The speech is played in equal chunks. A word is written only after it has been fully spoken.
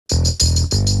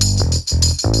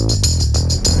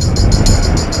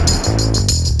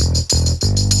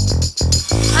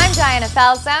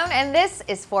Foul Zone, and this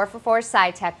is 4 for 4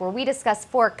 Sci-Tech, where we discuss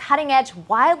 4 cutting-edge,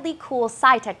 wildly cool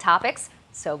sci-tech topics,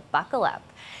 so buckle up.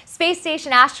 Space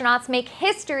station astronauts make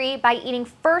history by eating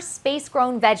first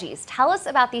space-grown veggies. Tell us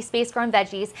about these space-grown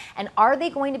veggies, and are they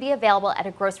going to be available at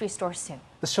a grocery store soon?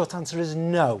 The short answer is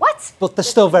no. What? But they're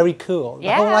still very cool.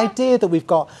 Yeah. The whole idea that we've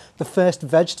got the first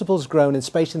vegetables grown in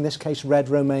space, in this case red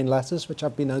romaine lettuce, which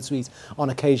I've been known to eat on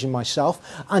occasion myself.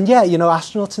 And yeah, you know,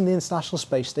 astronauts in the International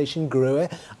Space Station grew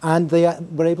it, and they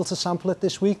were able to sample it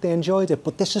this week. They enjoyed it.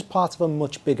 But this is part of a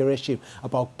much bigger issue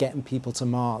about getting people to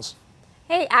Mars.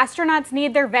 Hey, astronauts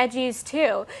need their veggies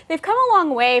too. They've come a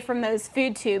long way from those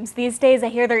food tubes. These days I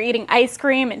hear they're eating ice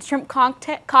cream and shrimp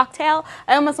cocktail.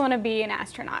 I almost want to be an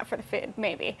astronaut for the food,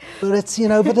 maybe. But it's, you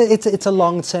know, it's a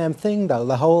long-term thing though.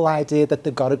 The whole idea that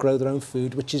they've got to grow their own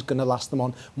food, which is going to last them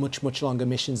on much, much longer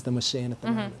missions than we're seeing at the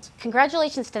moment.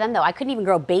 Congratulations to them though. I couldn't even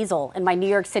grow basil in my New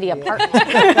York City apartment.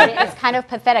 It's kind of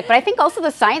pathetic. But I think also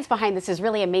the science behind this is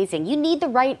really amazing. You need the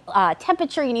right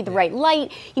temperature, you need the right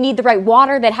light, you need the right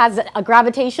water that has a gravitational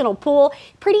pull.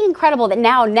 Pretty incredible that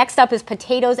now next up is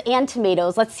potatoes and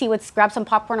tomatoes. Let's see grab some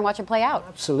popcorn and watch it play out.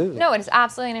 Absolutely. No, it is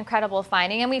absolutely an incredible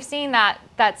finding, and we've seen that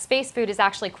space food is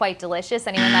actually quite delicious.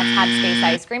 Anyone that's had space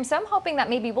ice cream, so I'm hoping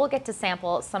that maybe we'll get to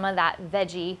sample some of that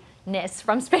veggie-ness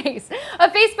from space. A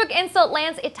Facebook insult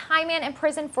lands a Thai man in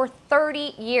prison for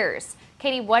 30 years.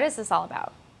 Katie, what is this all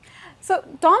about? So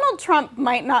Donald Trump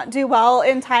might not do well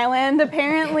in Thailand.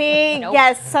 Apparently, Nope.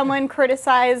 Yes, someone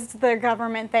criticized the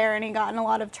government there and he got in a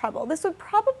lot of trouble. This would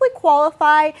probably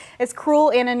qualify as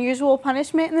cruel and unusual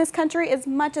punishment in this country, as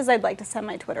much as I'd like to send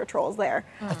my Twitter trolls there.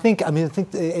 I think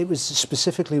it was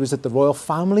specifically, was it the royal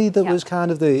family that was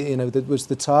kind of that was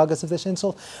the target of this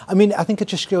insult? I mean, I think it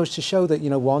just goes to show that,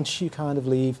 you know, once you kind of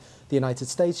leave the United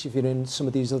States, if you're in some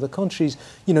of these other countries,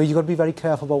 you know, you've got to be very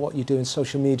careful about what you do in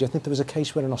social media. I think there was a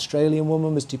case where an Australian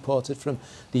woman was deported from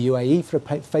the UAE for a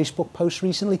Facebook post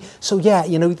recently. So yeah,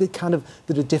 you know, there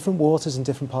are different waters in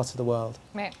different parts of the world.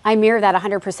 Right. I mirror that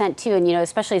 100% too, and you know,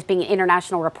 especially as being an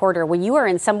international reporter, when you are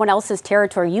in someone else's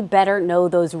territory, you better know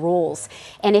those rules.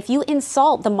 And if you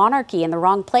insult the monarchy in the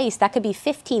wrong place, that could be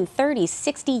 15, 30,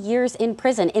 60 years in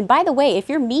prison. And by the way, if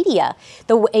you're media,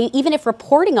 even if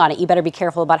reporting on it, you better be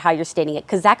careful about how you're stating it,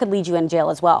 because that could lead you in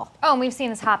jail as well. Oh, and we've seen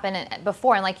this happen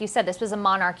before, and like you said, this was a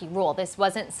monarchy rule. This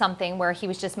wasn't something where he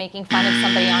was just making fun of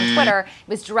somebody on Twitter. It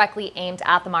was directly aimed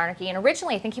at the monarchy, and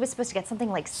originally I think he was supposed to get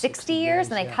something like 60 years,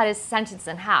 and they cut his sentence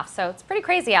in half, so it's pretty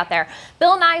crazy out there.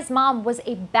 Bill Nye's mom was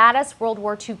a badass World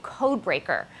War II code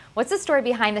breaker. What's the story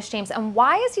behind this, James, and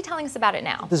why is he telling us about it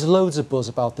now? There's loads of buzz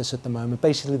about this at the moment.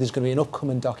 Basically, there's going to be an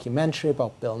upcoming documentary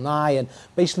about Bill Nye, and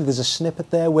basically there's a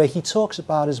snippet there where he talks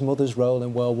about his mother's role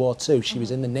in World War II. She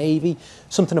was in the Navy,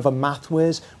 something of a math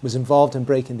whiz, was involved in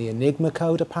breaking the Enigma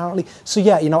code, apparently. So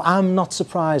yeah, you know, I'm not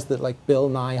surprised that like Bill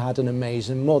Nye had an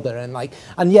amazing mother, and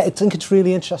yeah, I think it's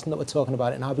really interesting that we're talking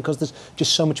about it now because there's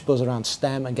just so much buzz around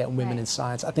STEM and getting women in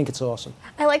science. I think it's awesome.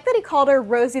 I like that he called her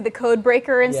Rosie the Code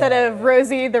Breaker instead of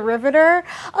Rosie the Riveter.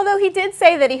 Although he did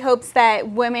say that he hopes that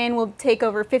women will take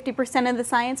over 50% of the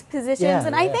science positions.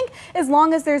 I think as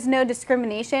long as there's no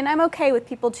discrimination, I'm okay with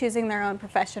people choosing their own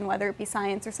profession, whether it be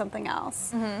science or something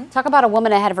else. Talk about a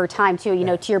woman ahead of her time too. You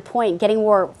know, to your point, getting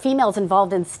more females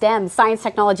involved in STEM, science,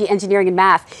 technology, engineering, and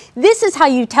math. This is how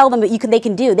you tell them that they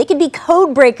can do. They can be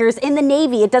code breakers in the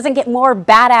Navy. It doesn't get more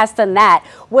badass than that.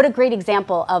 What a great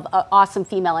example of awesome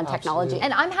female in technology.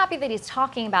 And I'm happy that he's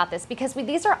talking about this because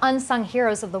these are unsung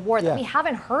heroes of the war that we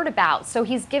haven't heard about. So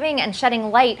he's giving and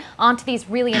shedding light onto these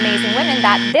really amazing women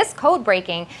that this code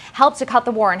breaking helped to cut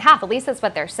the war in half. At least that's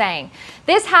what they're saying.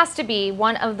 This has to be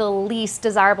one of the least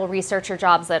desirable researcher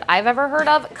jobs that I've ever heard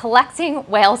of, collecting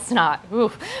whale snot.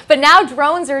 Ooh. But now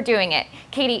drones are doing it.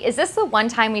 Katie, is this the one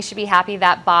time we should be happy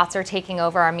that bots are taking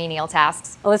over our menial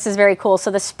tasks? Well, this is very cool. So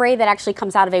the spray that actually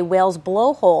comes out of a whale's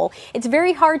blowhole, it's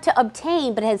very hard to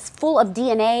obtain, but it's full of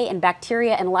DNA and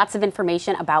bacteria and lots of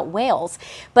information about whales.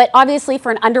 But obviously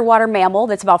for an underwater mammal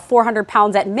that's about 400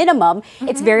 pounds at minimum,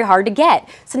 it's very hard to get.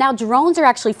 So now drones are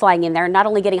actually flying in there and not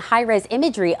only getting high-res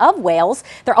imagery of whales,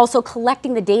 they're also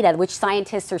collecting the data which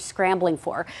scientists are scrambling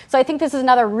for. So I think this is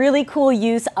another really cool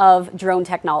use of drone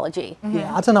technology.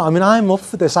 Yeah, I don't know. I mean, I'm up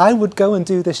for this. I would go and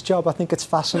do this job. I think it's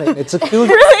fascinating. It's a cool...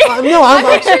 Really? No, I'm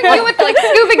picturing you with like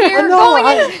scuba gear going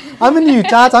in. I'm a new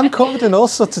dad. I'm covered in all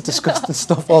sorts of disgusting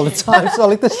stuff all the time. So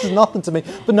like this is nothing to me.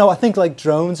 But no, I think like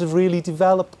drones have really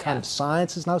developed. Kind of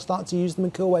science is now starting to use them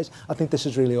in cool ways. I think this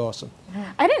is really awesome.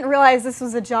 I didn't realize this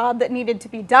was a job that needed to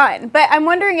be done, but I'm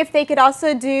wondering if they could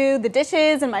also do the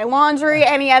dishes and my laundry,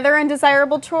 any other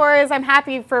undesirable chores. I'm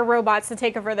happy for robots to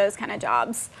take over those kind of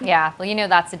jobs. Yeah, well, you know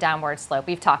that's a downward slope.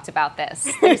 We've talked about this.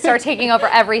 They start taking over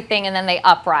everything and then they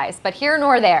uprise, but here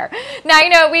nor there. Now you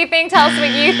know what we think. Tell us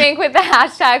what you think with the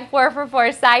hashtag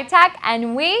 4for4SciTech,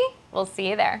 and we will see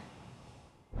you there.